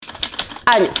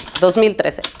Año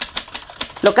 2013.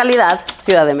 Localidad,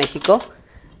 Ciudad de México.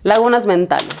 Lagunas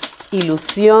mentales.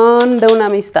 Ilusión de una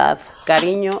amistad,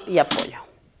 cariño y apoyo.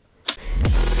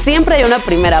 Siempre hay una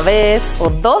primera vez, o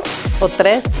dos, o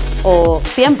tres, o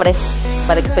siempre,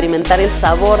 para experimentar el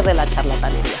sabor de la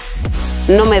charlatanería.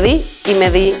 No medí y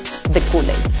medí de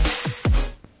Koolaid.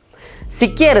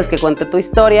 Si quieres que cuente tu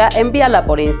historia, envíala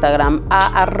por Instagram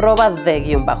a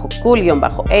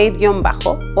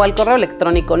 @de_cool_aid- o al correo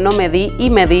electrónico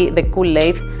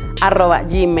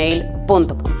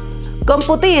nomediymedithekoolaid@gmail.com.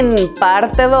 Computín,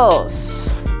 parte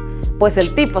 2. Pues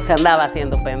el tipo se andaba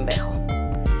haciendo pendejo.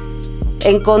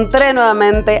 Encontré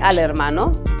nuevamente al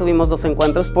hermano. Tuvimos 2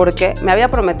 encuentros porque me había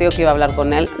prometido que iba a hablar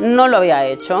con él. No lo había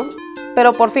hecho,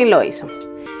 pero por fin lo hizo.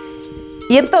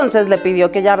 Y entonces le pidió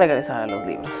que ya regresara a los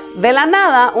libros. De la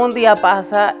nada, un día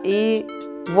pasa y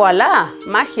 ¡voilá!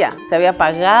 Magia. Se había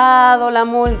pagado la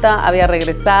multa, había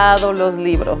regresado los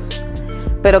libros.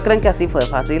 ¿Pero creen que así fue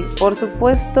fácil? Por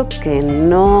supuesto que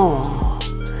no.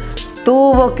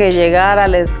 Tuvo que llegar a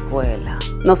la escuela.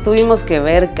 Nos tuvimos que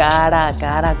ver cara a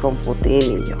cara con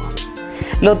Computín y yo.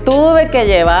 Lo tuve que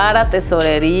llevar a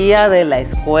tesorería de la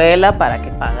escuela para que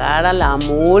pagara la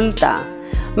multa.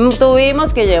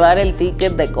 Tuvimos que llevar el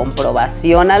ticket de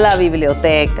comprobación a la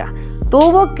biblioteca.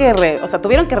 Tuvieron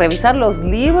que revisar los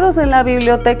libros en la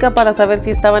biblioteca para saber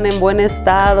si estaban en buen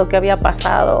estado, qué había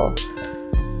pasado.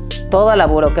 Toda la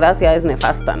burocracia es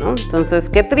nefasta, ¿no? Entonces,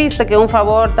 qué triste que un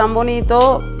favor tan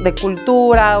bonito de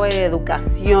cultura o de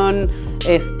educación,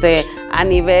 a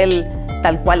nivel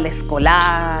tal cual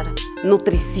escolar,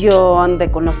 nutrición,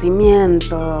 de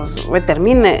conocimientos,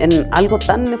 termine en algo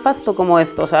tan nefasto como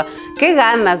esto. O sea, qué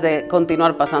ganas de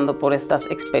continuar pasando por estas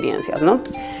experiencias, ¿no?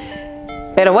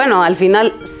 Pero bueno, al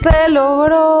final se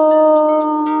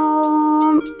logró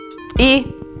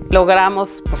y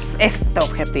logramos pues este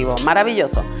objetivo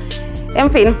maravilloso. En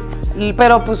fin,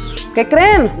 pero pues, ¿qué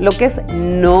creen? Lo que es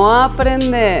no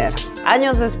aprender.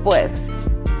 Años después,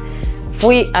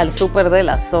 fui al súper de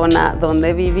la zona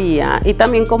donde vivía y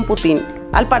también Computín,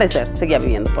 al parecer, seguía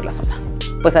viviendo por la zona.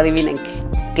 Pues adivinen qué,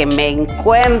 que me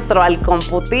encuentro al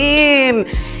Computín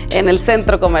en el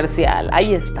centro comercial.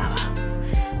 Ahí estaba,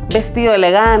 vestido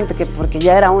elegante, porque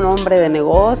ya era un hombre de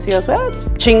negocios.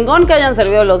 Chingón que hayan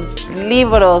servido los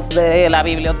libros de la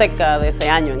biblioteca de ese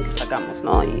año en que sacamos,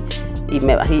 ¿no? Y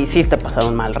me hiciste pasar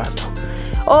un mal rato.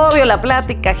 Obvio, la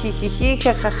plática, jijiji,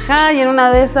 jajaja, y en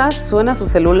una de esas suena su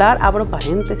celular, abro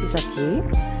paréntesis aquí,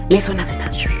 me suena así,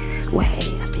 güey, a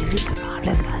mí no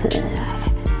hables.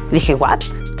 Dije, ¿what?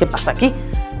 ¿Qué pasa aquí?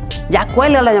 Ya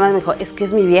cuelga la llamada y me dijo, es que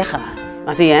es mi vieja,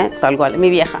 así, tal cual, mi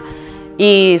vieja.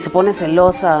 Y se pone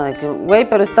celosa de que, güey,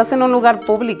 pero estás en un lugar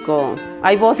público,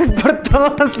 hay voces por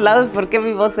todos lados, ¿por qué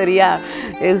mi voz sería,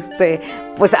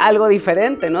 pues algo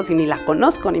diferente, ¿no? Si ni la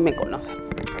conozco ni me conoce.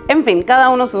 En fin, cada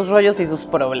uno sus rollos y sus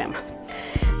problemas.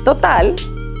 Total,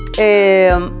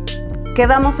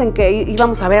 quedamos en que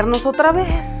íbamos a vernos otra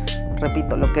vez.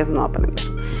 Repito, lo que es no aprender.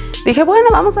 Dije, bueno,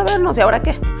 vamos a vernos, ¿y ahora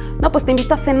qué? No, pues te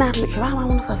invito a cenar. Le dije,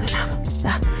 vámonos a cenar.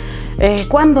 Ya.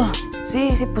 ¿Cuándo? Sí,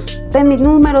 pues ten mi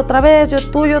número otra vez, yo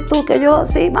tú, que yo,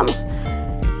 sí, vamos.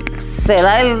 Se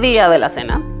da el día de la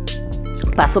cena.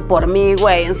 Pasó por mí,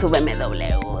 güey, en su BMW,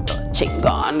 todo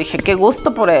chingón. Dije, qué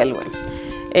gusto por él, güey.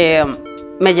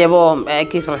 Me llevó a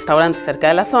X restaurante cerca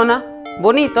de la zona,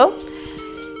 bonito,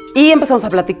 y empezamos a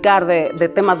platicar de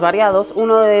temas variados.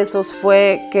 Uno de esos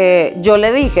fue que yo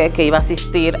le dije que iba a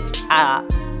asistir a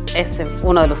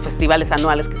uno de los festivales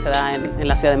anuales que se da en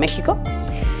la Ciudad de México.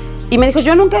 Y me dijo,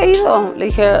 yo nunca he ido. Le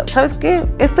dije, ¿sabes qué?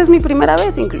 Esta es mi primera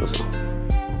vez incluso.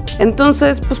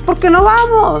 Entonces, pues, ¿por qué no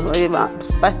vamos? Oye, va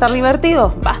a estar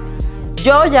divertido, va.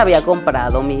 Yo ya había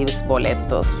comprado mis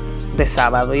boletos de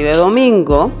sábado y de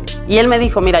domingo. Y él me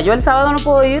dijo, mira, yo el sábado no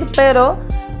puedo ir, pero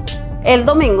el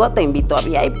domingo te invito a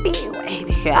VIP, güey.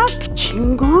 Dije, qué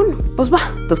chingón. Pues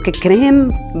va. Entonces, ¿qué creen?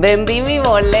 Vendí mi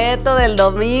boleto del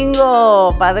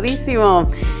domingo.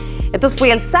 Padrísimo. Entonces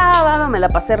fui el sábado, me la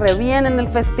pasé re bien en el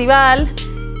festival.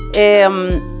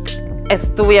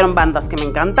 Estuvieron bandas que me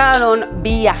encantaron.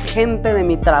 Vi a gente de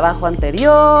mi trabajo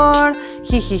anterior.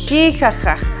 Jijiji,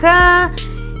 jajaja.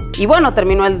 Y bueno,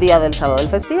 terminó el día del sábado del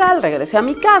festival, regresé a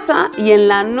mi casa y en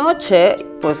la noche,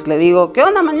 pues le digo, ¿qué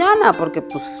onda mañana? Porque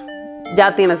pues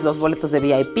ya tienes los boletos de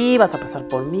VIP, vas a pasar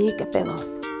por mí, ¿qué pedo?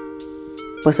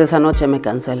 Pues esa noche me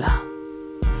cancela.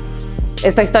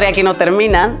 Esta historia aquí no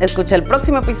termina. Escucha el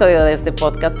próximo episodio de este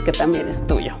podcast que también es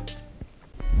tuyo.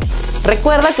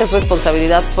 Recuerda que es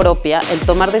responsabilidad propia el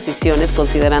tomar decisiones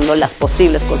considerando las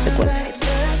posibles consecuencias.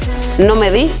 No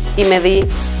medí y medí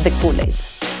de Koolaid.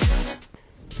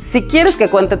 Si quieres que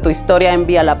cuente tu historia,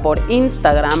 envíala por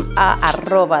Instagram a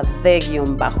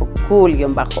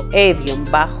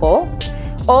 @de-cool-aid-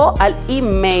 o al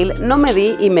email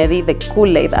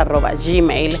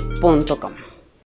nomediymedithekoolaid@gmail.com.